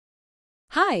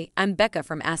Hi, I'm Becca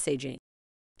from Assay Genie.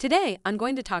 Today, I'm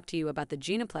going to talk to you about the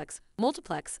GeniePlex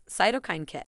Multiplex Cytokine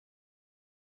Kit.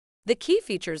 The key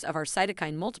features of our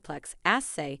Cytokine Multiplex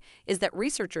assay is that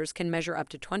researchers can measure up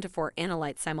to 24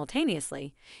 analytes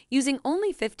simultaneously using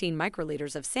only 15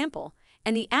 microliters of sample,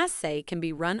 and the assay can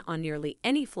be run on nearly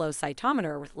any flow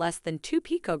cytometer with less than 2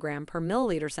 picogram per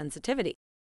milliliter sensitivity.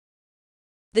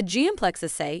 The GeniePlex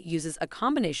assay uses a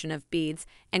combination of beads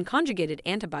and conjugated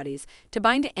antibodies to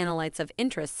bind to analytes of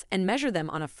interest and measure them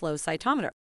on a flow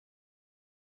cytometer.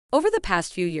 Over the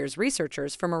past few years,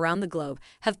 researchers from around the globe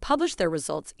have published their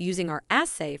results using our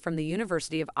assay from the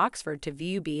University of Oxford to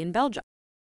VUB in Belgium.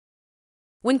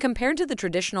 When compared to the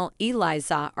traditional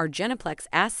ELISA, our GeniePlex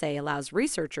assay allows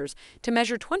researchers to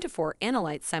measure 24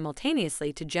 analytes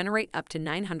simultaneously to generate up to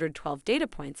 912 data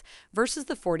points versus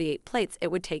the 48 plates it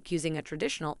would take using a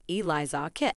traditional ELISA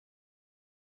kit.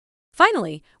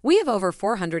 Finally, we have over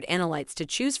 400 analytes to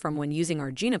choose from when using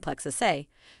our GeniePlex assay,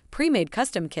 pre-made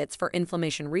custom kits for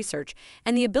inflammation research,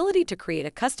 and the ability to create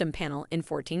a custom panel in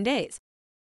 14 days.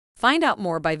 Find out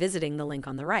more by visiting the link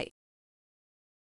on the right.